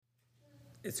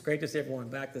It's great to see everyone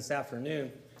back this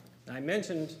afternoon. I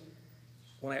mentioned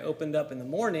when I opened up in the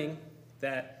morning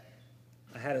that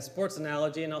I had a sports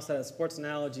analogy and also had a sports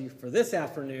analogy for this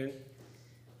afternoon.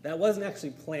 That wasn't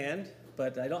actually planned,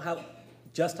 but I don't have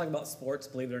just talk about sports,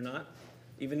 believe it or not,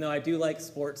 even though I do like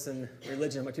sports and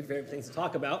religion are my two favorite things to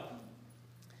talk about.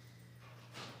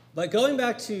 But going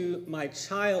back to my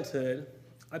childhood,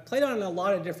 I played on a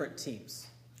lot of different teams.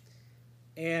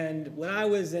 And when I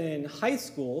was in high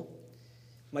school,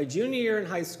 my junior year in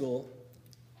high school,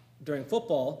 during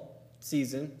football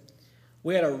season,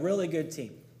 we had a really good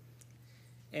team.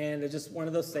 And it's just one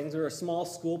of those things. We were a small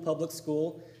school, public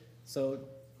school, so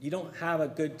you don't have a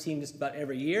good team just about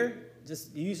every year.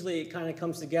 Just usually it kind of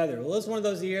comes together. Well, it was one of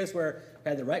those years where we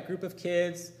had the right group of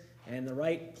kids and the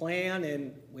right plan,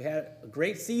 and we had a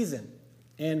great season.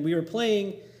 And we were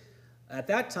playing, at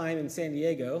that time in San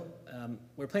Diego,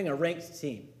 we were playing a ranked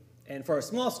team. And for a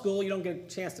small school, you don't get a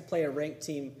chance to play a ranked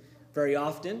team very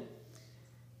often.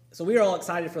 So we were all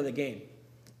excited for the game.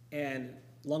 And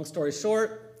long story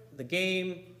short, the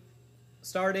game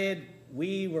started.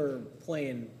 We were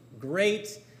playing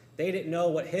great. They didn't know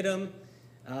what hit them.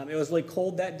 It was really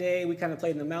cold that day. We kind of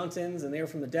played in the mountains, and they were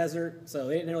from the desert, so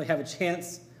they didn't really have a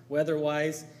chance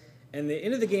weather-wise. And the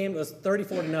end of the game was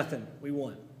 34-0. We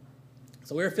won.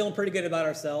 So we were feeling pretty good about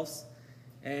ourselves.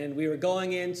 And we were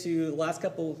going into the last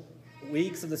couple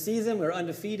weeks of the season. We were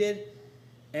undefeated.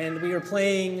 And we were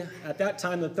playing, at that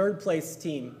time, the third-place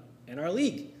team in our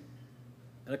league.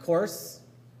 And, of course,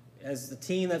 as the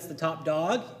team that's the top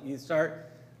dog, you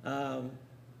start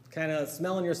kind of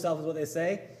smelling yourself, is what they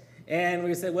say. And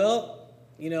we said, well,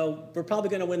 you know, we're probably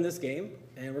going to win this game.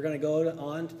 And we're going to go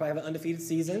on to probably have an undefeated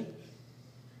season.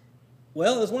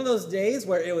 Well, it was one of those days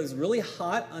where it was really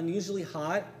hot, unusually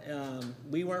hot.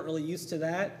 We weren't really used to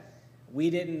that.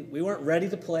 We weren't ready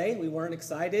to play. We weren't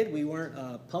excited. We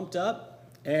weren't pumped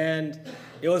up. And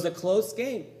it was a close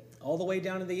game all the way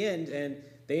down to the end. And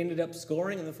they ended up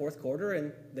scoring in the fourth quarter,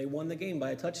 and they won the game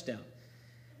by a touchdown.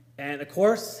 And, of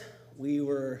course, we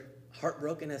were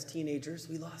heartbroken as teenagers.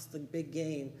 We lost the big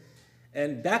game.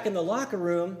 And back in the locker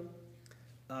room,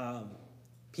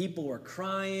 people were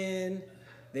crying.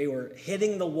 They were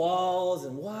hitting the walls,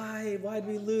 and why'd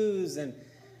we lose? And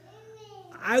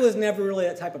I was never really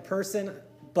that type of person,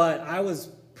 but I was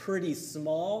pretty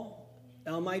small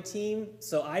on my team,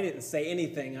 so I didn't say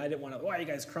anything. I didn't want to, why are you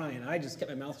guys crying? I just kept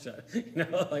my mouth shut.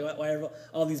 Like why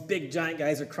all these big giant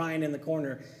guys are crying in the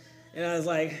corner. And I was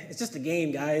like, it's just a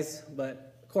game, guys.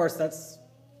 But of course, that's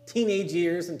teenage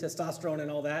years and testosterone and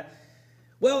all that.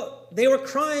 Well, they were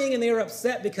crying and they were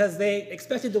upset because they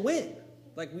expected to win.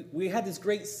 Like, we had this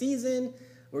great season,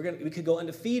 we could go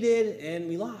undefeated, and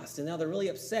we lost. And now they're really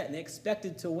upset, and they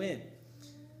expected to win.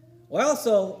 Well,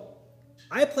 also,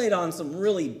 I played on some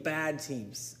really bad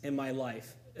teams in my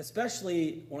life,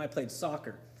 especially when I played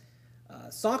soccer.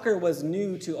 Soccer was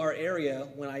new to our area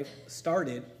when I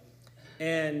started,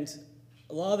 and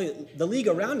a lot of the league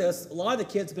around us, a lot of the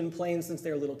kids have been playing since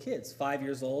they were little kids, 5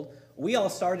 years old. We all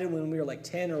started when we were like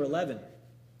 10 or 11.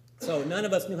 So none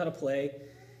of us knew how to play.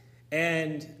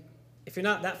 And if you're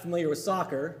not that familiar with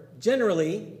soccer,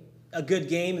 generally a good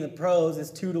game in the pros is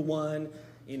 2-1,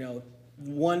 1-0,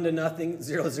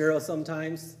 0-0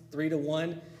 sometimes,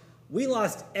 3-1. We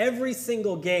lost every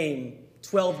single game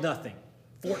 12-0,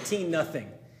 14-0.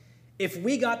 If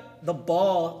we got the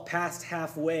ball past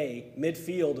halfway,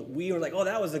 midfield, we were like, oh,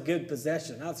 that was a good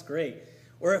possession. That's great.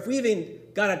 Or if we even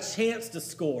got a chance to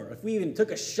score, if we even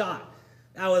took a shot,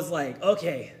 that was like,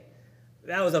 okay,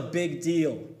 that was a big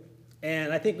deal.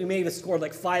 And I think we maybe scored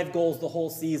like 5 goals the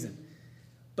whole season.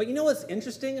 But you know what's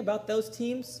interesting about those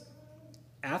teams?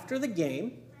 After the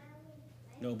game,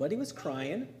 nobody was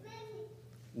crying.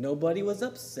 Nobody was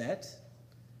upset.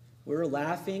 We were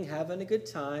laughing, having a good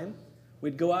time.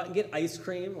 We'd go out and get ice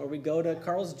cream, or we'd go to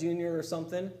Carl's Jr. or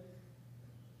something.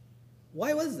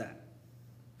 Why was that?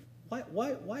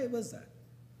 Why was that?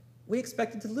 We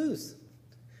expected to lose.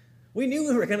 We knew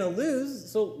we were going to lose,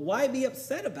 so why be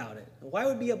upset about it? Why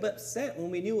would we be upset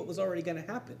when we knew what was already going to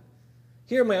happen?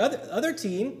 Here, my other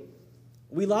team,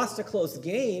 we lost a close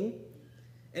game,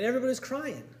 and everybody was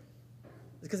crying.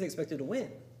 It's because they expected to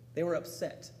win. They were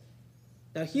upset.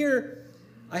 Now here,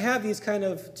 I have these kind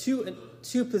of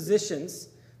two positions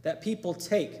that people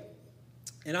take.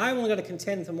 And I'm only going to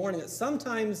contend in the morning that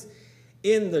sometimes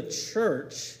in the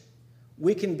church,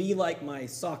 we can be like my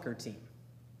soccer team.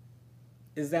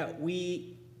 Is that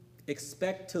we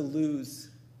expect to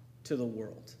lose to the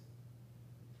world.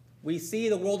 We see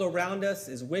the world around us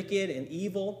is wicked and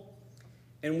evil,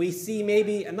 and we see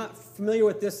maybe, I'm not familiar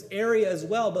with this area as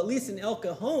well, but at least in El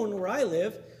Cajon, where I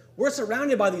live, we're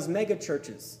surrounded by these mega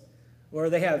churches where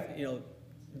they have, you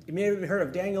may have heard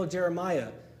of Daniel Jeremiah,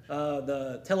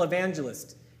 the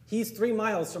televangelist. He's 3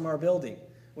 miles from our building.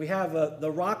 We have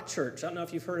the Rock Church. I don't know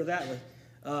if you've heard of that,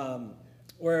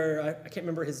 where I can't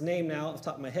remember his name now off the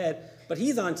top of my head, but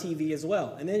he's on TV as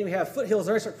well. And then we have Foothills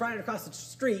Church right across the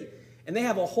street, and they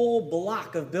have a whole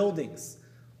block of buildings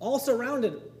all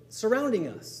surrounding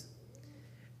us.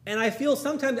 And I feel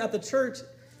sometimes at the church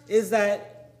is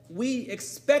that we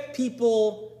expect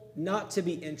people not to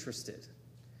be interested.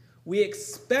 We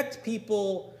expect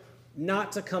people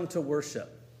not to come to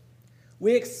worship.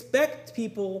 We expect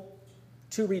people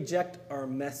to reject our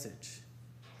message.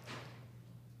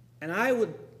 And I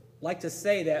would like to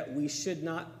say that we should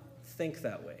not think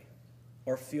that way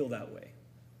or feel that way.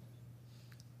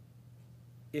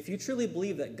 If you truly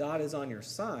believe that God is on your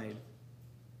side,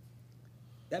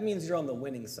 that means you're on the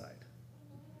winning side.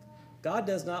 God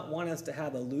does not want us to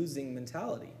have a losing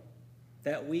mentality,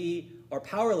 that we are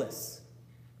powerless,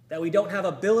 that we don't have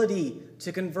ability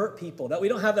to convert people, that we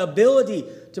don't have the ability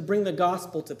to bring the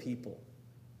gospel to people.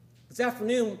 This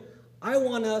afternoon, I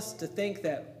want us to think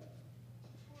that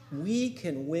we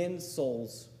can win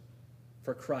souls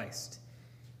for Christ.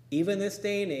 Even in this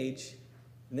day and age,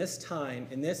 in this time,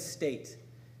 in this state,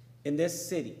 in this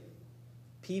city,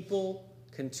 people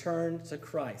can turn to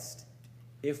Christ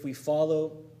if we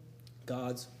follow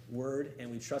God's word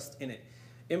and we trust in it.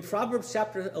 In Proverbs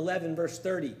chapter 11, verse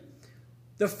 30,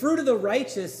 the fruit of the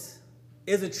righteous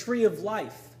is a tree of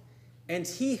life, and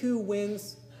he who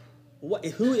is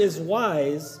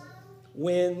wise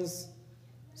wins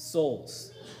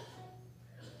souls.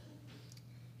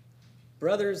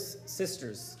 Brothers,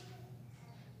 sisters,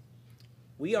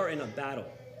 we are in a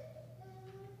battle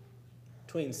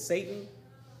between Satan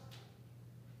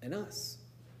and us.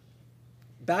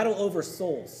 Battle over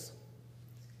souls.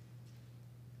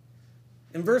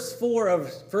 In verse 4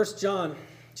 of 1 John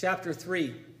chapter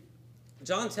 3,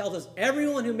 John tells us,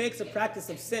 everyone who makes a practice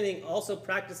of sinning also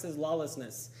practices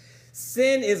lawlessness.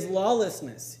 Sin is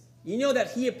lawlessness. You know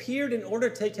that he appeared in order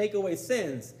to take away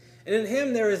sins, and in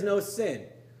him there is no sin.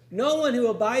 No one who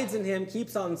abides in him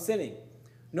keeps on sinning.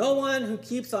 No one who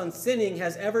keeps on sinning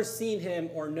has ever seen him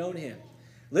or known him.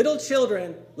 Little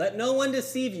children, let no one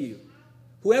deceive you.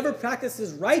 Whoever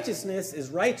practices righteousness is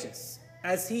righteous,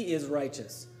 as he is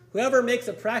righteous. Whoever makes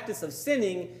a practice of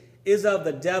sinning is of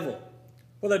the devil.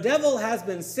 For the devil has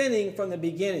been sinning from the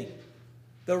beginning.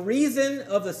 The reason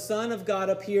of the Son of God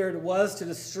appeared was to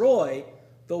destroy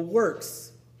the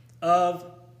works of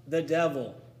the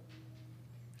devil.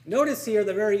 Notice here at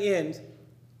the very end,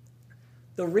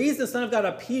 the reason the Son of God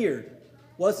appeared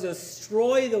was to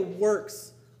destroy the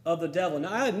works of the devil.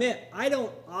 Now, I admit, I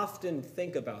don't often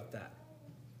think about that.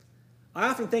 I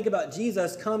often think about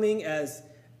Jesus coming as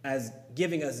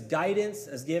giving us guidance,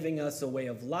 as giving us a way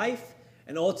of life,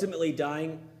 and ultimately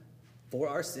dying for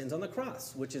our sins on the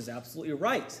cross, which is absolutely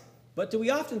right. But do we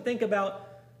often think about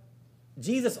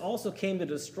Jesus also came to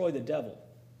destroy the devil,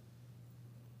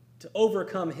 to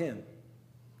overcome him,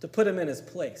 to put him in his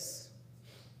place?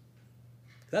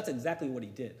 That's exactly what he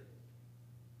did.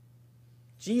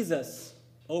 Jesus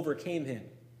overcame him.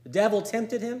 The devil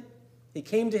tempted him. He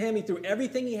came to him. He threw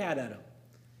everything he had at him.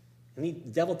 And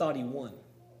the devil thought he won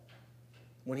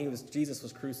when Jesus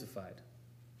was crucified.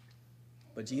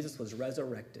 But Jesus was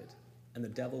resurrected, and the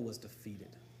devil was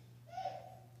defeated.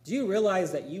 Do you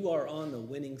realize that you are on the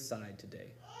winning side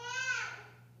today?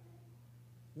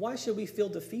 Why should we feel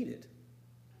defeated?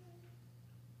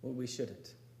 Well, we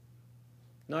shouldn't.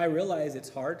 Now, I realize it's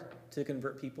hard to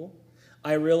convert people.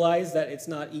 I realize that it's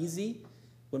not easy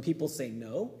when people say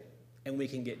no, and we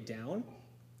can get down.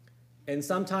 And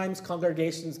sometimes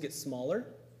congregations get smaller.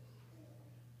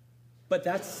 But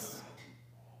that's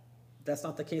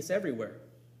not the case everywhere.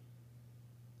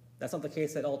 That's not the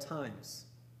case at all times.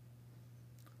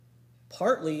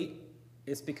 Partly,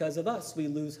 it's because of us. We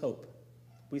lose hope.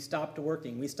 We stopped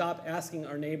working. We stopped asking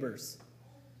our neighbors.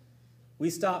 We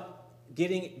stopped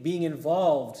being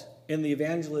involved in the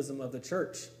evangelism of the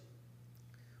church.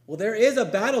 Well, there is a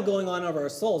battle going on over our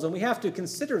souls, and we have to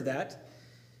consider that.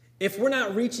 If we're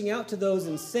not reaching out to those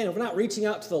in sin, if we're not reaching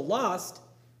out to the lost,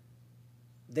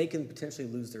 they can potentially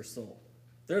lose their soul.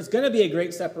 There's going to be a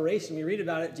great separation. We read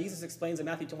about it. Jesus explains in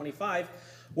Matthew 25,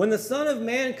 when the Son of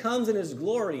Man comes in his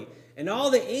glory and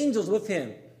all the angels with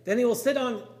him, then he will sit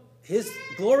on his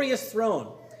glorious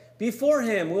throne. Before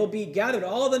him will be gathered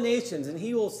all the nations, and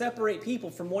he will separate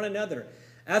people from one another,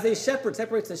 as a shepherd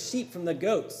separates the sheep from the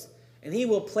goats. And he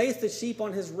will place the sheep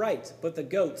on his right, but the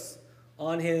goats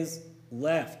on his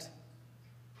left.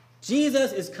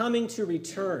 Jesus is coming to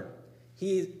return.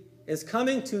 He is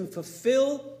coming to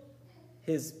fulfill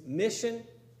his mission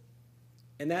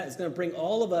And that is going to bring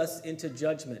all of us into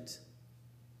judgment.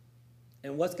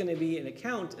 And what's going to be an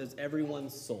account is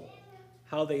everyone's soul.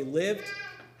 How they lived,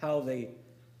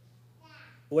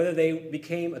 whether they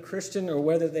became a Christian or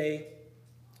whether they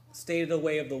stayed the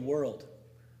way of the world.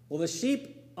 Well, the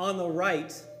sheep on the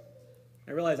right,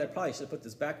 I realize I probably should have put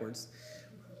this backwards.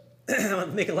 It'll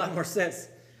make a lot more sense.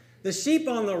 The sheep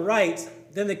on the right,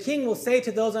 then the king will say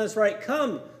to those on his right,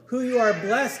 "Come, who you are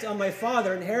blessed of my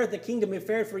Father, inherit the kingdom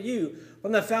prepared for you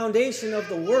from the foundation of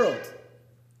the world."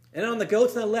 And on the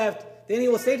goats on the left, then he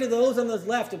will say to those on the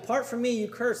left, "Depart from me, you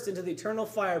cursed, into the eternal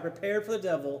fire prepared for the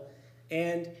devil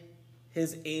and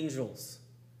his angels."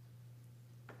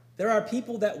 There are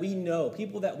people that we know,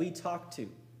 people that we talk to,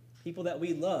 people that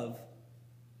we love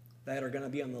that are going to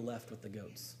be on the left with the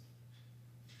goats.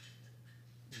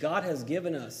 God has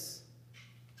given us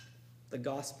the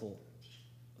gospel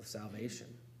of salvation.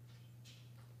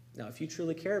 Now, if you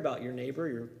truly care about your neighbor,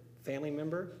 your family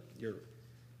member, your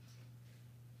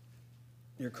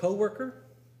coworker,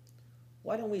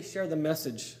 why don't we share the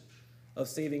message of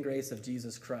saving grace of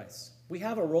Jesus Christ? We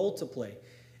have a role to play.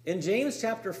 In James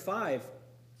chapter 5,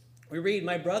 we read,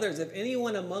 "My brothers, if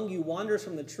anyone among you wanders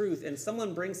from the truth and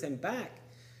someone brings him back,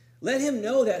 let him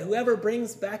know that whoever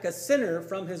brings back a sinner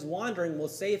from his wandering will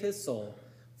save his soul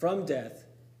from death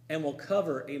and will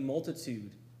cover a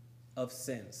multitude of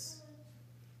sins."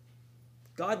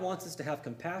 God wants us to have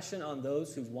compassion on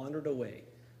those who've wandered away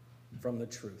from the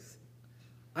truth.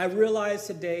 I realize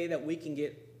today that we can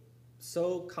get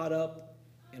so caught up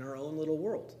in our own little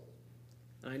world.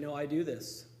 And I know I do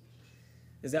this.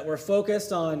 Is that we're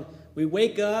focused on, we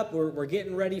wake up, we're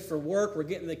getting ready for work, we're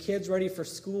getting the kids ready for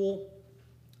school.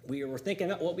 We're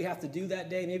thinking about what we have to do that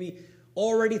day, maybe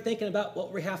already thinking about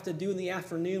what we have to do in the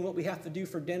afternoon, what we have to do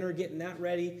for dinner, getting that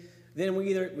ready. Then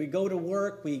we go to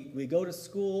work, we go to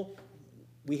school,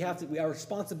 we have our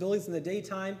responsibilities in the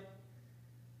daytime.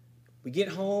 We get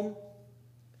home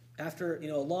after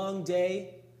a long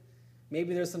day.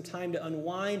 Maybe there's some time to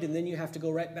unwind, and then you have to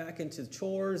go right back into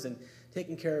chores and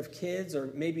taking care of kids, or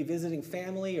maybe visiting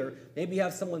family, or maybe you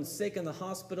have someone sick in the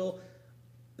hospital.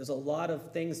 There's a lot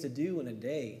of things to do in a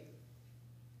day.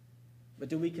 But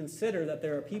do we consider that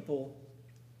there are people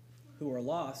who are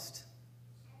lost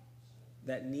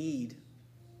that need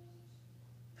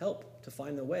help to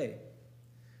find the way?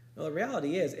 Now, the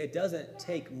reality is, it doesn't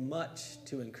take much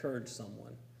to encourage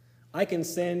someone. I can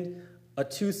send a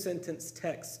 2-sentence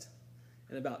text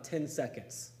in about 10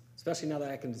 seconds, especially now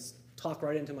that I can just talk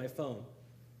right into my phone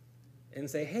and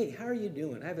say, "Hey, how are you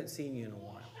doing? I haven't seen you in a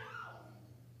while."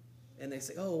 And they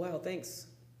say, "Oh, wow, thanks.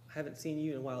 I haven't seen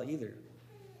you in a while either."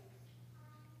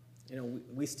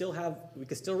 We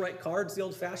can still write cards the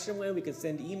old-fashioned way. We can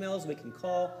send emails. We can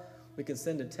call. We can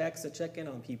send a text to check in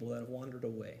on people that have wandered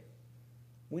away.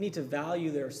 We need to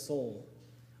value their soul.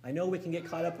 I know we can get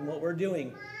caught up in what we're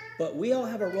doing, but we all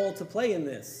have a role to play in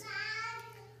this.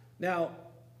 Now,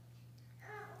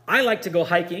 I like to go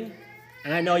hiking,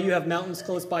 and I know you have mountains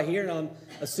close by here, and I'm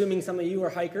assuming some of you are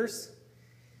hikers.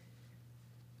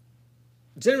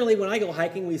 Generally, when I go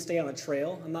hiking, we stay on a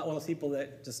trail. I'm not one of those people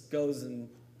that just goes and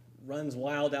runs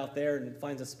wild out there and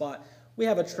finds a spot. We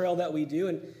have a trail that we do,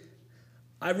 and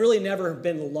I've really never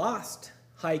been lost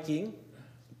hiking,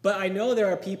 but I know there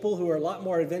are people who are a lot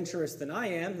more adventurous than I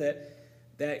am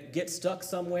that get stuck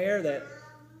somewhere,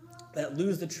 that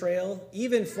lose the trail.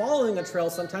 Even following a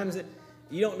trail, sometimes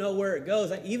you don't know where it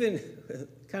goes. Even,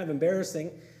 kind of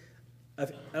embarrassing, I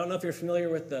don't know if you're familiar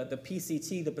with the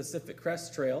PCT, the Pacific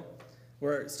Crest Trail,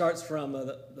 where it starts from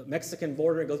the Mexican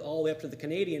border, it goes all the way up to the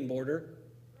Canadian border.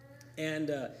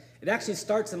 And it actually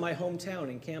starts in my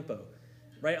hometown in Campo,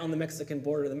 right on the Mexican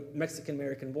border, the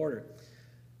Mexican-American border.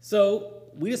 So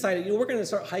we decided, we're going to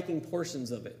start hiking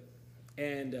portions of it.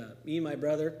 And me and my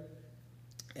brother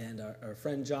and our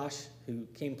friend Josh, who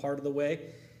came part of the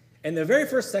way. And the very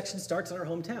first section starts in our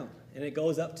hometown. And it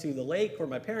goes up to the lake where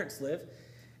my parents live.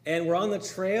 And we're on the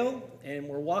trail, and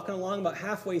we're walking along. About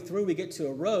halfway through, we get to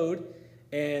a road,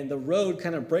 and the road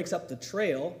kind of breaks up the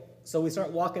trail. So we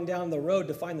start walking down the road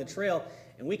to find the trail,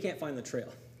 and we can't find the trail.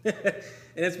 And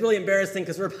it's really embarrassing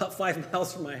because we're about 5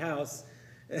 miles from my house.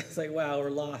 It's like, wow, we're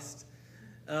lost.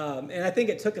 And I think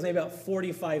it took us maybe about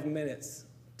 45 minutes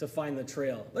to find the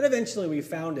trail. But eventually we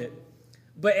found it.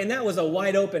 And that was a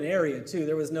wide open area too.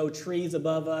 There was no trees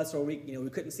above us, or we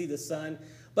couldn't see the sun.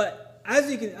 But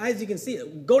as you can see,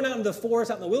 going out into the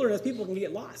forest, out in the wilderness, people can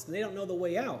get lost and they don't know the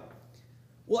way out.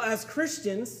 Well, as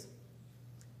Christians,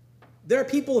 there are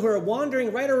people who are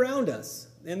wandering right around us.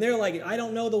 And they're like, "I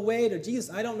don't know the way to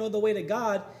Jesus. I don't know the way to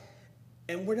God."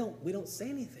 And we don't say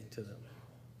anything to them.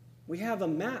 We have a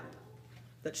map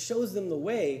that shows them the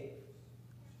way,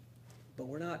 but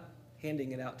we're not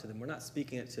handing it out to them. We're not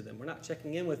speaking it to them. We're not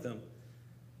checking in with them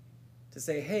to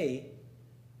say, hey,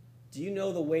 do you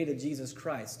know the way to Jesus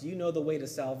Christ? Do you know the way to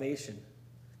salvation?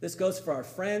 This goes for our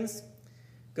friends,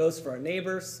 goes for our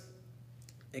neighbors,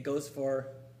 it goes for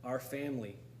our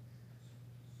family.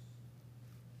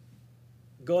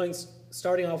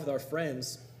 Starting off with our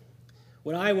friends.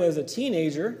 When I was a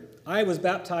teenager, I was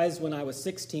baptized when I was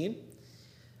 16.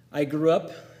 I grew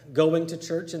up going to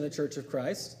church in the Church of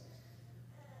Christ.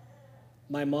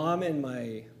 My mom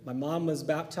was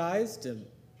baptized. And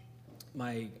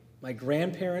my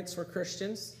grandparents were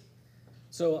Christians.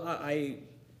 So I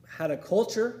had a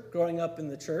culture growing up in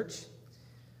the church.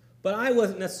 But I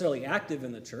wasn't necessarily active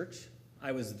in the church.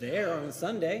 I was there on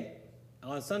Sunday.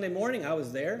 On Sunday morning, I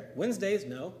was there. Wednesdays,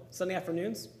 no. Sunday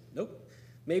afternoons, nope.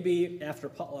 Maybe after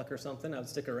potluck or something, I would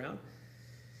stick around.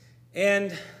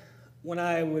 And when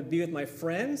I would be with my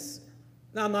friends,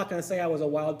 now I'm not going to say I was a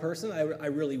wild person. I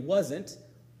really wasn't.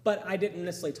 But I didn't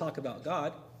necessarily talk about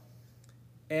God.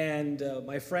 And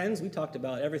my friends, we talked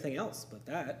about everything else but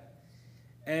that.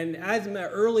 And as in my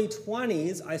early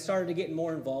 20s, I started to get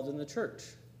more involved in the church.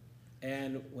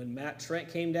 And when Matt Trent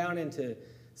came down into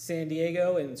San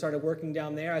Diego and started working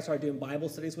down there, I started doing Bible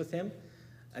studies with him.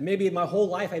 And maybe my whole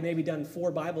life, I maybe done 4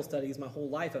 Bible studies my whole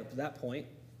life up to that point.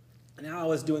 And now I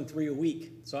was doing 3 a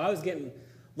week. So I was getting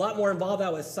a lot more involved. I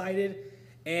was excited.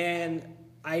 And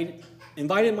I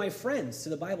invited my friends to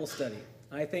the Bible study.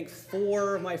 I think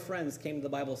 4 of my friends came to the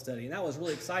Bible study. And that was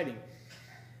really exciting.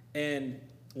 And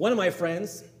one of my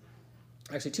friends,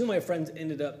 actually 2 of my friends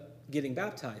ended up getting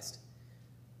baptized.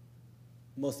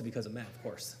 Mostly because of Matt, of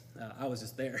course. I was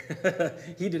just there.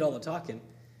 He did all the talking.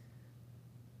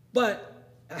 But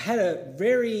I had a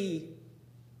very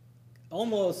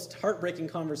almost heartbreaking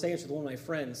conversation with one of my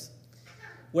friends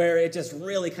where it just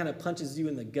really kind of punches you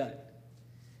in the gut.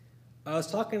 I was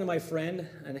talking to my friend,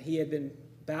 and he had been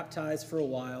baptized for a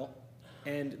while.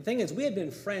 And the thing is, we had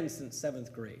been friends since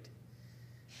 7th grade.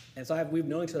 And so we've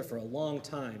known each other for a long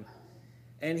time.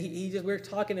 And we were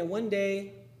talking, and one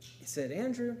day he said,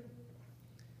 Andrew,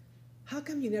 how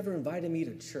come you never invited me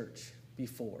to church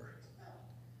before?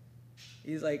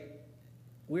 He's like,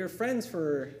 we were friends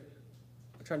for,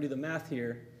 I'm trying to do the math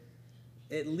here,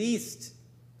 at least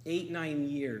 8, 9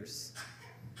 years.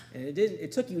 And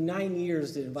it took you 9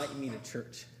 years to invite me to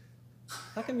church.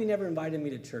 How come you never invited me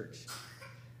to church?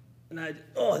 And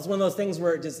it's one of those things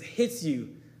where it just hits you.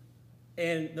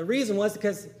 And the reason was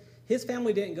because his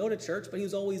family didn't go to church, but he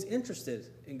was always interested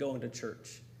in going to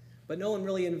church. But no one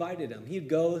really invited him. He'd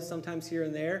go sometimes here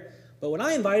and there. But when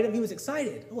I invited him, he was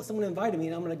excited. Oh, someone invited me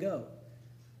and I'm going to go.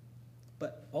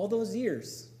 But all those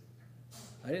years,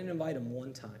 I didn't invite him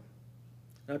one time.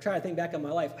 And I'm trying to think back on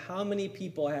my life, how many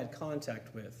people I had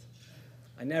contact with.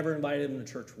 I never invited them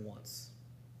to church once.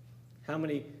 How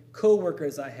many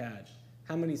coworkers I had.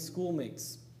 How many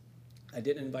schoolmates. I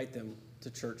didn't invite them to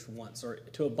church once or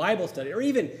to a Bible study or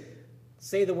even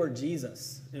say the word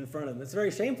Jesus in front of them. It's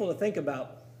very shameful to think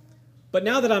about. But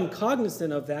now that I'm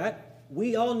cognizant of that,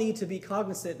 we all need to be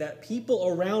cognizant that people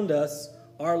around us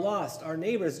are lost, our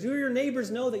neighbors. Do your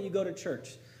neighbors know that you go to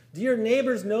church? Do your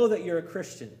neighbors know that you're a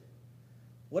Christian?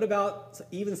 What about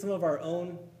even some of our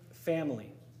own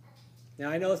family? Now,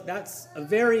 I know that's a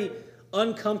very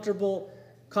uncomfortable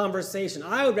conversation.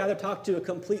 I would rather talk to a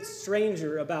complete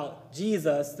stranger about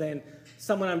Jesus than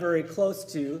someone I'm very close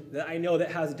to that I know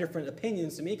that has different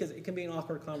opinions to me because it can be an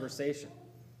awkward conversation.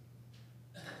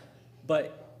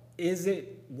 But is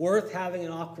it worth having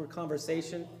an awkward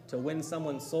conversation to win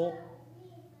someone's soul?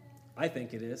 I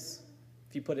think it is.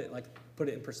 If you put it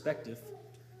in perspective.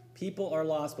 People are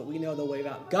lost, but we know the way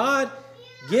out. God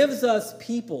gives us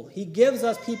people. He gives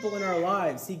us people in our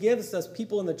lives. He gives us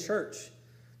people in the church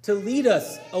to lead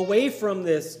us away from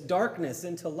this darkness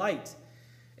into light.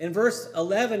 In verse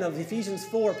 11 of Ephesians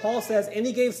 4, Paul says, and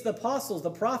he gave the apostles, the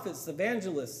prophets, the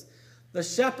evangelists, the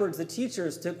shepherds, the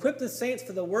teachers, to equip the saints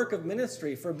for the work of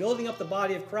ministry, for building up the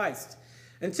body of Christ,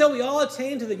 until we all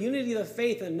attain to the unity of the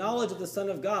faith and knowledge of the Son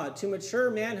of God, to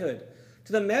mature manhood,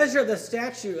 to the measure of the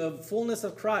stature of fullness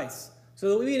of Christ, so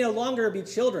that we may no longer be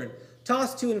children,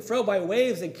 tossed to and fro by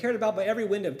waves and carried about by every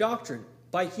wind of doctrine,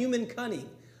 by human cunning,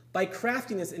 by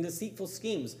craftiness and deceitful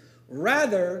schemes.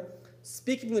 Rather,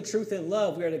 speaking the truth in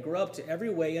love, we are to grow up to every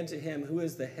way unto him who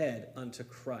is the head, unto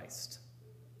Christ.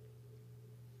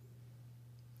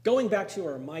 Going back to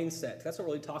our mindset, that's what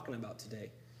we're really talking about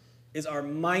today, is our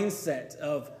mindset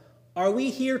of, are we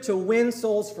here to win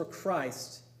souls for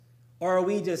Christ, or are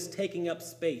we just taking up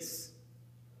space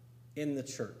in the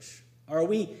church? Are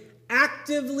we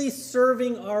actively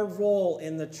serving our role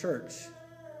in the church?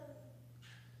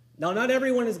 Now, not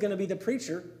everyone is going to be the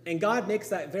preacher, and God makes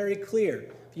that very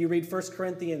clear. If you read 1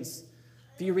 Corinthians,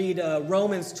 if you read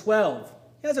Romans 12,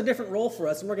 he has a different role for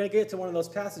us, and we're going to get to one of those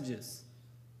passages.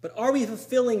 But are we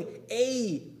fulfilling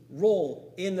a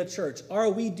role in the church? Are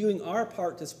we doing our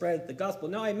part to spread the gospel?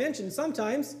 Now, I mentioned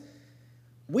sometimes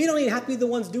we don't even have to be the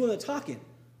ones doing the talking,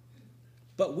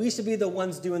 but we should be the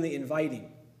ones doing the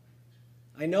inviting.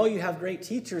 I know you have great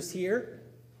teachers here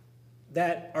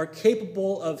that are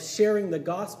capable of sharing the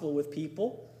gospel with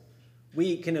people.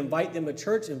 We can invite them to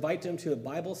church, invite them to a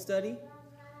Bible study,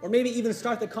 or maybe even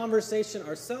start the conversation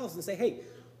ourselves and say, hey,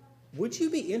 would you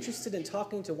be interested in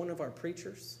talking to one of our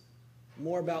preachers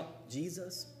more about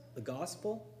Jesus, the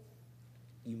gospel?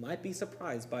 You might be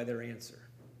surprised by their answer.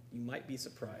 You might be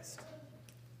surprised.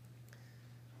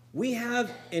 We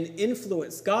have an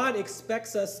influence. God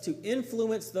expects us to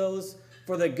influence those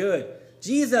for the good.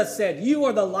 Jesus said, you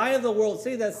are the light of the world.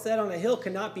 City that's set on a hill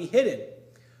cannot be hidden.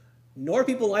 Nor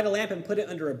people light a lamp and put it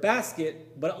under a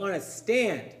basket, but on a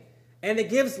stand. And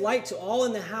it gives light to all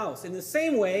in the house. In the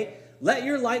same way, let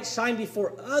your light shine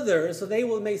before others so they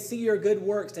may see your good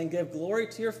works and give glory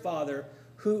to your Father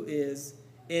who is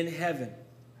in heaven.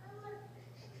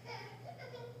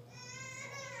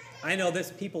 I know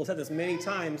people have said this many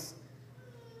times.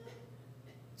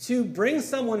 To bring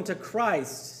someone to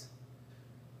Christ,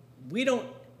 we don't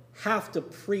have to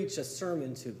preach a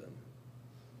sermon to them.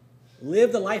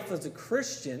 Live the life as a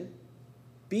Christian,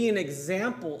 be an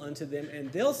example unto them,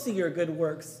 and they'll see your good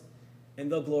works,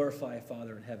 and they'll glorify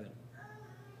Father in heaven.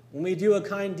 When we do a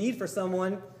kind deed for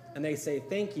someone, and they say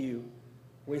thank you,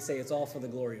 we say it's all for the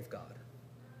glory of God.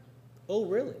 Oh,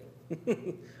 really?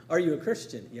 Are you a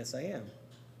Christian? Yes, I am.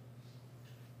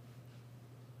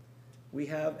 We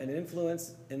have an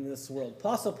influence in this world.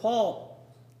 Apostle Paul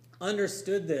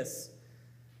understood this,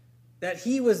 that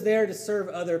he was there to serve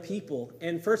other people.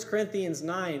 In 1 Corinthians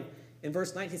 9, in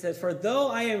verse 9, he says, for though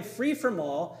I am free from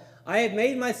all, I have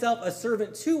made myself a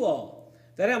servant to all,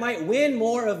 that I might win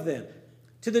more of them.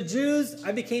 To the Jews,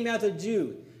 I became as a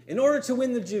Jew, in order to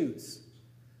win the Jews.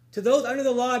 To those under the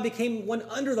law, I became one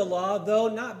under the law, though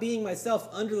not being myself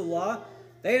under the law,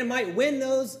 that I might win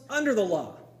those under the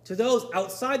law. To those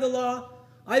outside the law,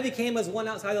 I became as one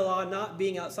outside the law, not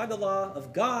being outside the law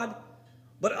of God,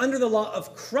 but under the law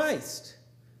of Christ,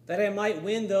 that I might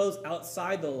win those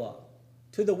outside the law.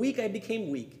 To the weak I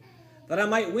became weak, that I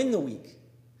might win the weak.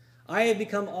 I have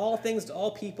become all things to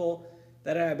all people,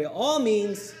 that I by all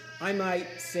means I might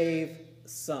save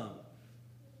some.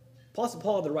 Apostle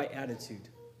Paul had the right attitude.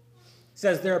 He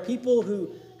says there are people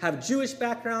who have Jewish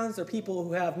backgrounds, there are people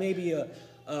who have maybe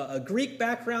a Greek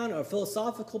background or a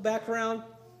philosophical background.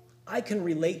 I can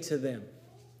relate to them.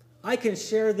 I can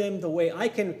share them the way. I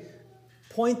can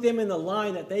point them in the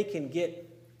line that they can get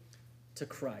to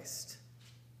Christ.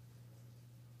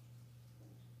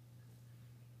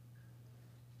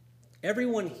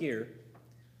 Everyone here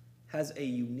has a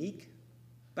unique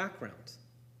background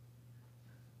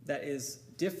that is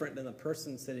different than the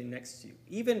person sitting next to you.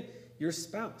 Even your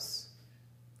spouse,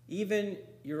 even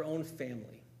your own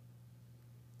family.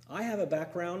 I have a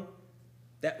background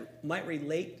that might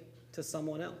relate to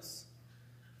someone else.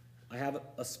 I have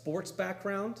a sports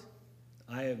background.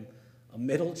 I am a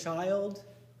middle child.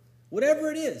 Whatever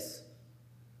it is.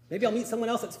 Maybe I'll meet someone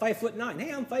else that's 5'9".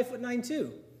 Hey, I'm 5'9"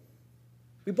 too.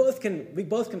 We both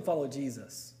can follow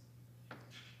Jesus.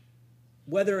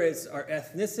 Whether it's our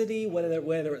ethnicity,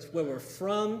 whether it's where we're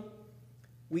from,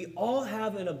 we all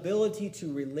have an ability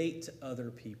to relate to other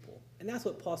people. And that's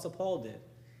what Apostle Paul did.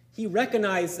 He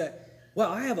recognized that, well,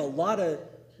 I have a lot of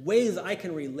ways I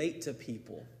can relate to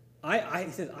people.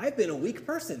 He said, I've been a weak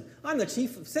person. I'm the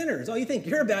chief of sinners. Oh, you think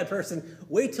you're a bad person?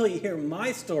 Wait till you hear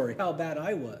my story, how bad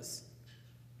I was.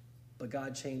 But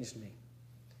God changed me.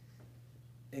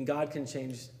 And God can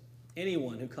change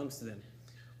anyone who comes to them.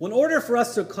 Well, in order for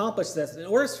us to accomplish this, in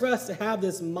order for us to have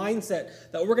this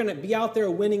mindset that we're going to be out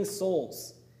there winning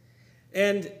souls,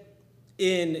 and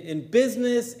in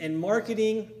business and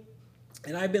marketing,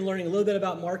 and I've been learning a little bit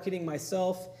about marketing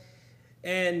myself,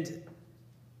 and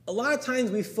a lot of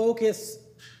times we focus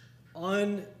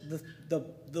on the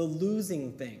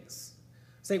losing things.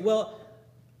 Say, well,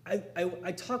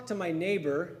 I talked to my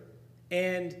neighbor,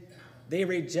 and they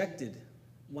rejected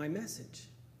my message.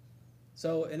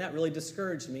 And that really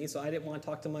discouraged me, so I didn't want to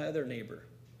talk to my other neighbor.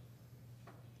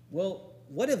 Well,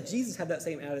 what if Jesus had that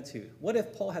same attitude? What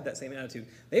if Paul had that same attitude?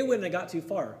 They wouldn't have got too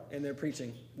far in their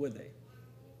preaching, would they?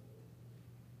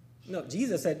 No,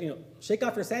 Jesus said, shake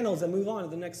off your sandals and move on to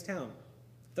the next town.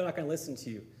 They're not going to listen to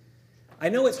you. I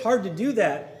know it's hard to do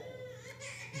that,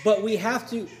 but we have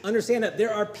to understand that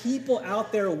there are people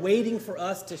out there waiting for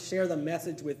us to share the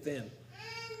message with them.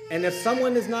 And if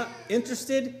someone is not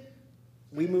interested,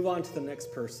 we move on to the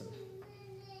next person.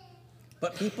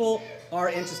 But people are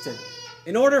interested.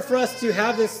 In order for us to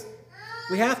have this,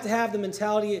 we have to have the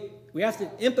mentality, we have to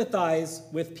empathize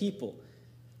with people.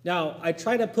 Now, I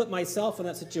try to put myself in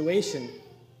that situation,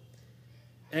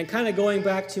 and kind of going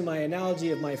back to my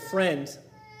analogy of my friend,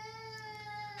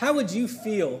 how would you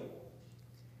feel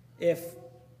if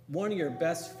one of your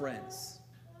best friends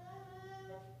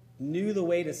knew the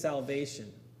way to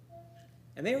salvation,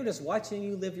 and they were just watching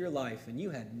you live your life, and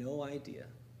you had no idea?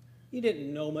 You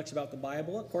didn't know much about the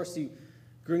Bible. Of course, you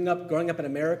growing up in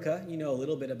America, you know a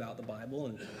little bit about the Bible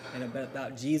and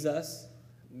about Jesus,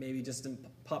 maybe just in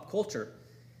pop culture.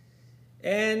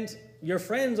 And your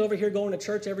friend's over here going to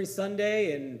church every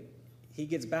Sunday, and he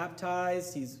gets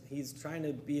baptized. He's trying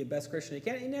to be the best Christian he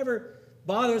can. He never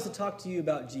bothers to talk to you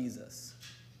about Jesus.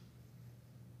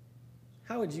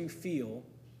 How would you feel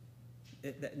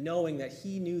that knowing that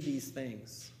he knew these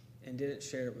things and didn't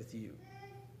share it with you?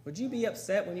 Would you be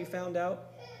upset when you found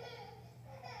out?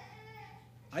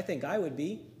 I think I would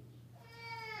be.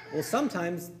 Well,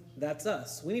 sometimes that's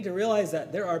us. We need to realize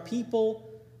that there are people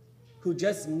who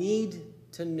just need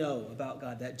to know about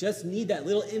God, that just need that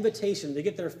little invitation to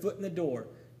get their foot in the door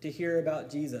to hear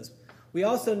about Jesus. We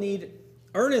also need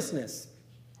earnestness.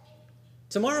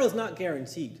 Tomorrow is not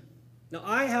guaranteed. Now,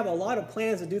 I have a lot of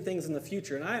plans to do things in the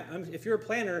future, and if you're a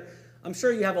planner, I'm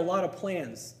sure you have a lot of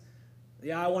plans.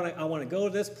 Yeah, I want to go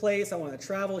to this place. I want to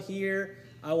travel here.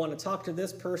 I want to talk to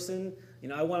this person.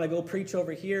 I want to go preach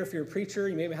over here. If you're a preacher,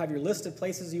 you maybe have your list of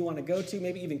places you want to go to,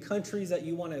 maybe even countries that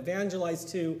you want to evangelize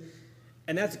to,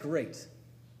 and that's great.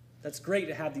 That's great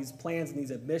to have these plans and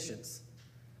these ambitions.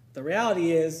 The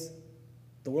reality is,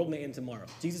 the world may end tomorrow.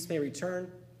 Jesus may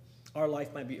return. Our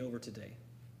life might be over today.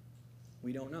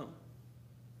 We don't know.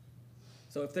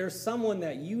 So if there's someone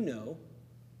that you know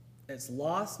that's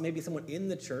lost, maybe someone in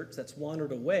the church that's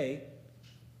wandered away,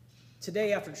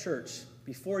 today after church,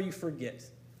 before you forget,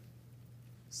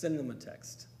 send them a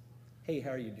text. Hey,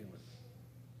 how are you doing?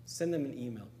 Send them an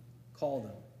email. Call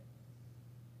them.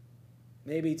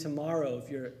 Maybe tomorrow,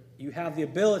 if you have the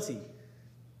ability,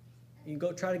 you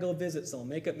can try to go visit someone.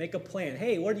 Make a plan.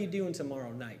 Hey, what are you doing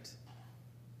tomorrow night?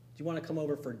 Do you want to come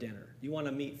over for dinner? Do you want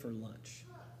to meet for lunch?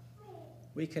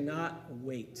 We cannot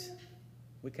wait.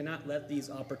 We cannot let these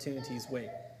opportunities wait.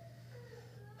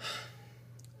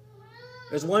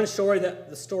 There's one story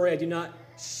I do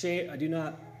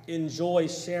not enjoy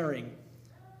sharing,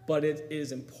 but it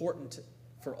is important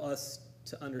for us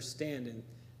to understand in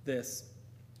this.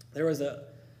 There was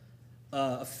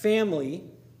a family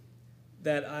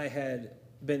that I had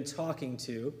been talking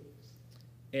to,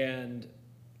 and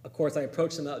of course I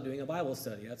approached them about doing a Bible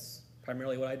study. That's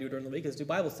primarily what I do during the week, is do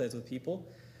Bible studies with people.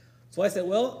 So I said,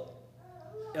 well,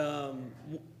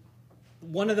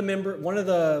 one of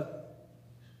the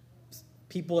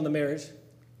people in the marriage,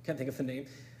 can't think of the name,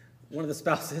 one of the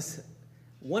spouses,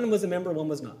 one was a member, one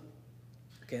was not.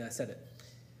 Okay, I said it.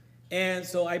 And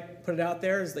so I put it out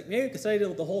there as like, maybe we could study it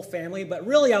with the whole family, but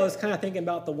really I was kind of thinking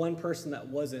about the one person that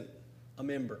wasn't a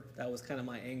member. That was kind of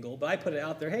my angle. But I put it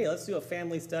out there, hey, let's do a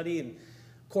family study. And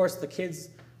of course the kids,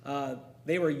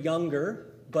 they were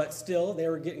younger, but still they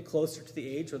were getting closer to the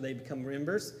age where they become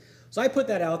members. So I put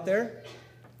that out there,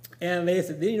 and they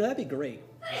said, that'd be great.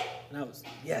 And I was,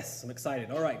 yes, I'm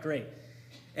excited. All right, great.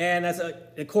 And that's,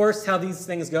 of course, how these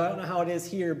things go. I don't know how it is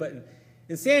here, but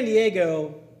in San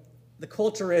Diego, the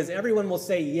culture is everyone will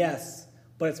say yes,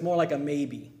 but it's more like a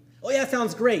maybe. Oh, yeah,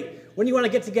 sounds great. When do you want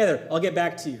to get together? I'll get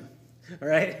back to you. All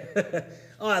right?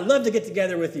 Oh, I'd love to get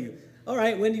together with you. All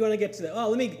right, when do you want to get to that? Oh,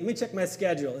 let me check my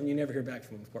schedule. And you never hear back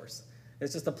from them, of course.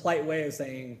 It's just a polite way of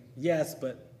saying yes,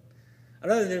 but I'd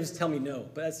rather they just tell me no,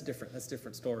 but that's different. That's a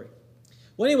different story.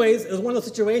 Well, anyways, it was one of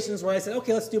those situations where I said,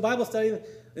 okay, let's do Bible study, and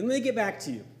let me get back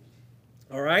to you.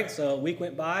 All right, so a week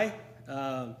went by.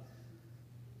 They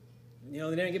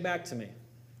didn't get back to me.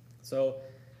 So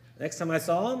next time I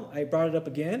saw them, I brought it up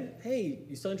again. Hey,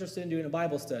 you still interested in doing a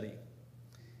Bible study?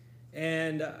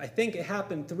 And I think it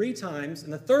happened 3 times.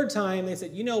 And the third time, they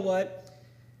said, you know what?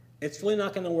 It's really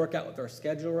not going to work out with our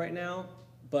schedule right now,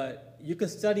 but you can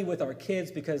study with our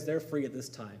kids because they're free at this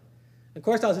time. Of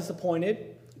course, I was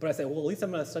disappointed, but I said, well, at least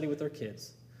I'm going to study with their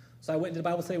kids. So I went to the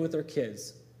Bible study with their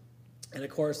kids. And of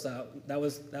course, that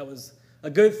was a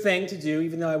good thing to do,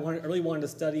 even though I really wanted to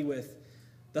study with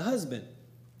the husband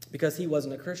because he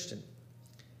wasn't a Christian.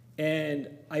 And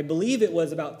I believe it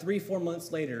was about 3-4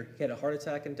 months later, he had a heart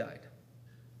attack and died.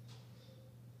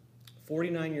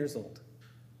 49 years old.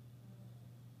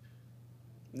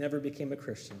 Never became a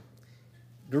Christian.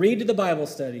 Agreed to the Bible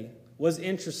study, was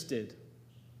interested.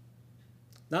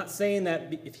 Not saying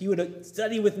that if he would have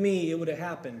studied with me, it would have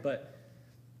happened, but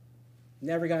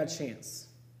never got a chance.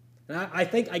 And I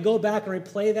think I go back and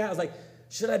replay that. I was like,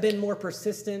 should I have been more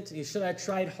persistent? Should I have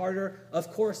tried harder?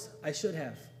 Of course, I should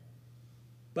have.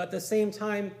 But at the same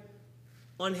time,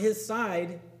 on his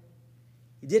side,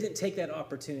 he didn't take that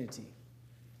opportunity.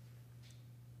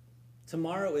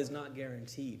 Tomorrow is not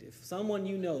guaranteed. If someone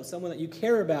you know, someone that you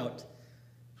care about,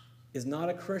 is not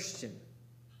a Christian,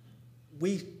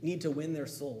 we need to win their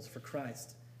souls for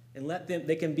Christ and let them,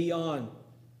 they can be on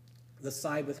the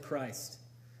side with Christ.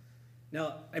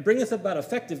 Now, I bring this up about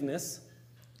effectiveness,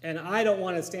 and I don't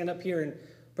want to stand up here and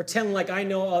pretend like I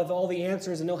know of all the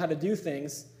answers and know how to do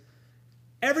things.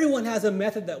 Everyone has a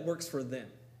method that works for them.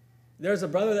 There's a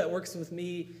brother that works with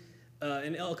me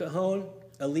in El Cajon,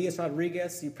 Elias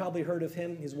Rodriguez. You probably heard of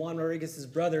him. He's Juan Rodriguez's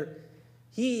brother.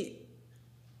 I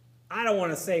don't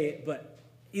want to say it, but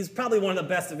he's probably one of the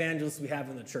best evangelists we have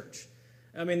in the church.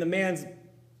 I mean, the man's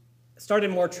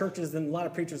started more churches than a lot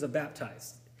of preachers have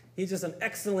baptized. He's just an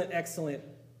excellent, excellent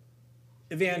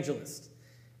evangelist,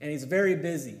 and he's very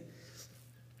busy.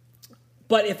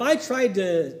 But if I tried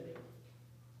to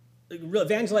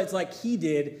evangelize like he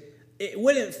did, it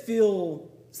wouldn't feel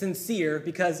sincere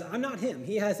because I'm not him.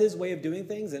 He has his way of doing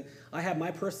things, and I have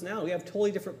my personality. We have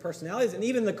totally different personalities, and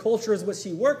even the cultures which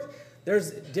he worked,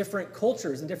 there's different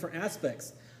cultures and different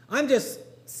aspects. I'm just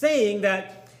saying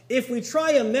that if we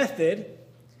try a method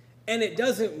and it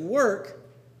doesn't work,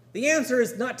 the answer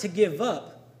is not to give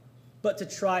up, but to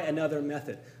try another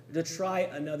method, to try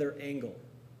another angle.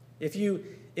 If you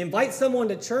invite someone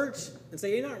to church and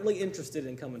say, you're not really interested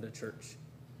in coming to church.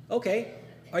 Okay,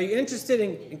 are you interested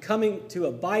in coming to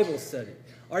a Bible study?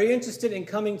 Are you interested in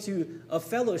coming to a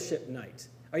fellowship night?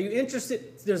 Are you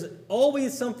interested? There's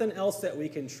always something else that we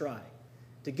can try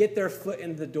to get their foot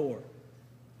in the door.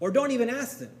 Or don't even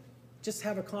ask them. Just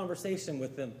have a conversation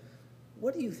with them.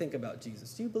 What do you think about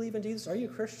Jesus? Do you believe in Jesus? Are you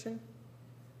a Christian?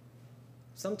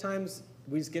 Sometimes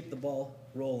we just get the ball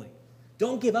rolling.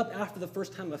 Don't give up after the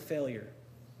first time of failure.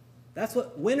 That's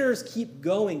what winners keep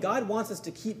going. God wants us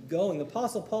to keep going. The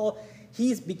Apostle Paul,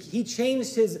 he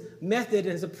changed his method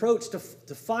and his approach to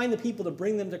find the people, to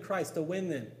bring them to Christ, to win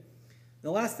them. And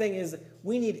the last thing is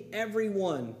we need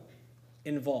everyone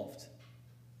involved.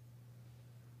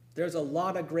 There's a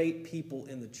lot of great people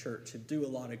in the church who do a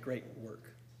lot of great work.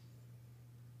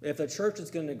 If the church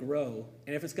is going to grow,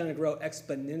 and if it's going to grow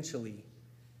exponentially,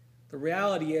 the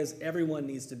reality is everyone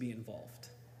needs to be involved.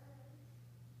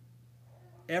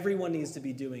 Everyone needs to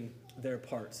be doing their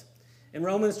part. In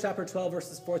Romans chapter 12,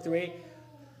 verses 4 through 8,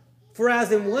 for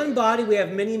as in one body we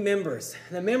have many members,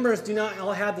 and the members do not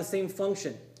all have the same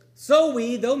function. So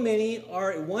we, though many,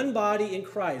 are one body in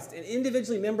Christ, and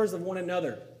individually members of one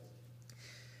another.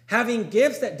 Having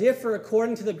gifts that differ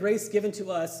according to the grace given to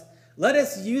us, let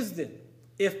us use them.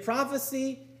 If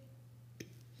prophecy,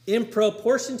 in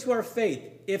proportion to our faith.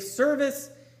 If service,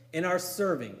 in our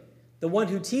serving. The one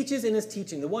who teaches in his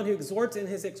teaching. The one who exhorts in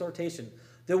his exhortation.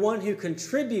 The one who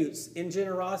contributes in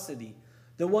generosity.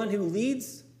 The one who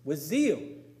leads with zeal.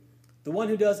 The one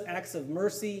who does acts of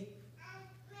mercy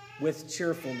with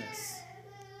cheerfulness.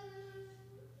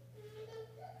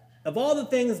 Of all the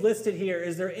things listed here,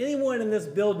 is there anyone in this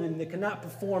building that cannot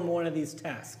perform one of these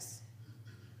tasks?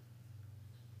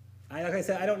 Like I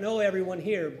said, I don't know everyone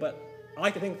here, but I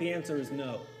like to think the answer is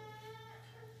no.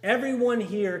 Everyone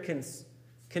here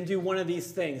can do one of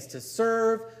these things: to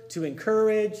serve, to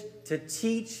encourage, to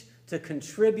teach, to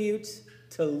contribute,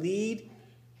 to lead,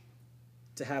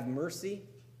 to have mercy.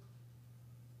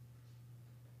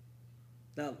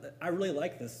 Now, I really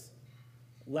like this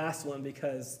last one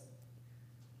because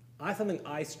I have something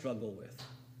I struggle with.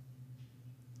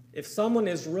 If someone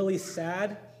is really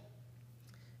sad,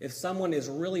 if someone is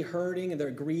really hurting and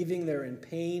they're grieving, they're in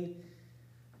pain,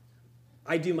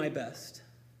 I do my best.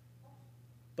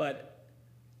 But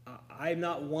I'm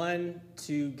not one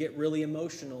to get really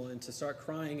emotional and to start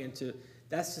crying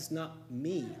that's just not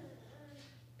me.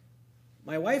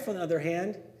 My wife, on the other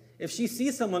hand, if she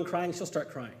sees someone crying, she'll start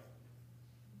crying.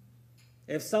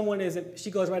 If someone isn't, she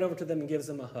goes right over to them and gives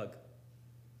them a hug.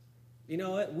 You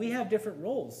know what? We have different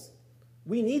roles.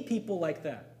 We need people like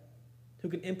that who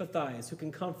can empathize, who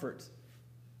can comfort,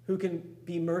 who can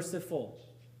be merciful.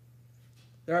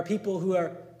 There are people who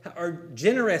are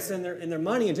generous in their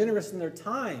money and generous in their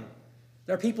time.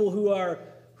 There are people who are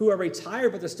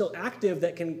retired, but they're still active,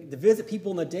 that can visit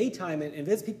people in the daytime and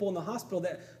visit people in the hospital,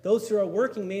 that those who are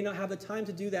working may not have the time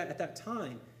to do that at that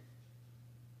time.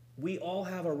 We all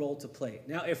have a role to play.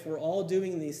 Now, if we're all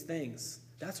doing these things,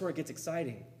 that's where it gets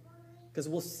exciting, because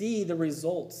we'll see the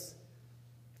results.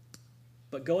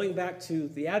 But going back to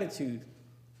the attitude,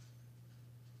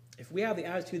 if we have the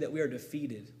attitude that we are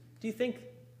defeated, do you think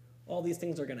all these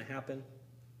things are going to happen?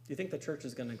 Do you think the church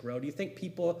is going to grow? Do you think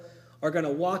people are going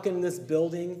to walk in this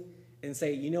building and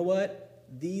say, you know what?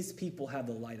 These people have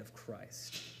the light of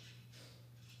Christ.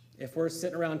 If we're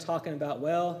sitting around talking about,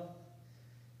 well,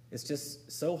 it's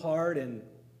just so hard and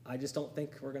I just don't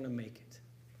think we're going to make it.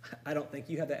 I don't think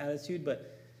you have that attitude,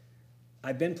 but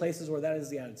I've been places where that is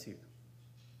the attitude.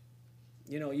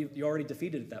 You know, you're already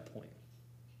defeated at that point.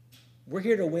 We're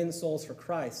here to win souls for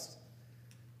Christ.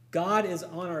 God is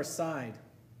on our side.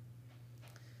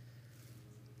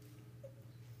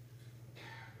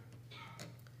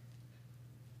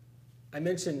 I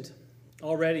mentioned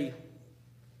already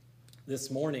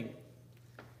this morning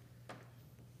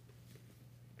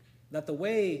that the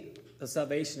way of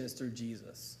salvation is through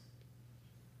Jesus.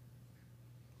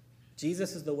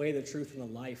 Jesus is the way, the truth, and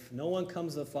the life. No one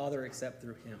comes to the Father except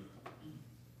through him.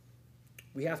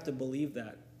 We have to believe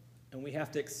that, and we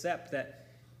have to accept that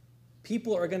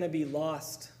people are going to be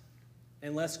lost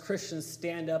unless Christians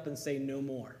stand up and say no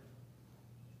more.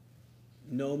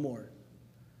 No more.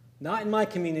 Not in my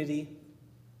community,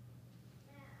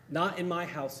 not in my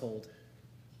household.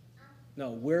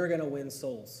 No, we're going to win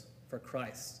souls for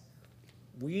Christ.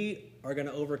 We are going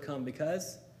to overcome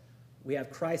because we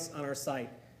have Christ on our side.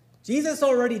 Jesus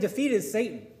already defeated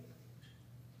Satan.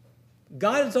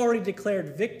 God has already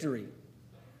declared victory.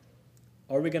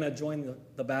 Are we going to join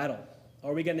the battle?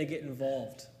 Are we going to get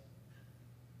involved?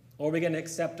 Or are we going to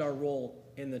accept our role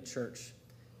in the church?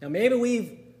 Now, maybe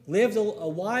we've lived a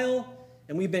while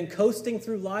and we've been coasting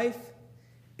through life.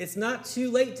 It's not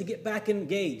too late to get back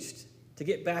engaged, to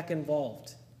get back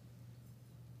involved.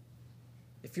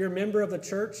 If you're a member of the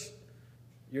church,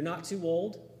 you're not too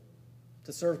old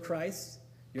to serve Christ.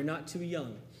 You're not too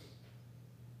young.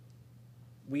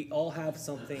 We all have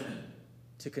something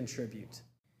to contribute.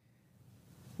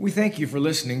 We thank you for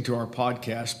listening to our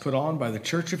podcast put on by the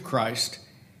Church of Christ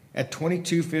at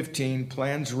 2215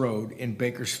 Plans Road in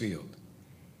Bakersfield.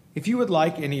 If you would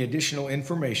like any additional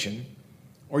information,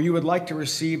 or you would like to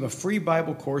receive a free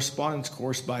Bible correspondence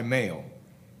course by mail,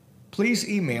 please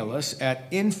email us at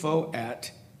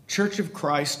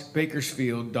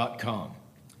info@churchofchristbakersfield.com.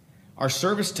 Our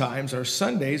service times are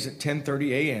Sundays at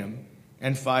 10:30 a.m.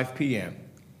 and 5 p.m.,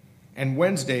 and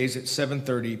Wednesdays at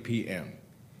 7:30 p.m.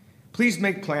 Please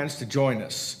make plans to join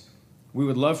us. We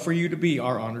would love for you to be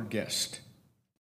our honored guest.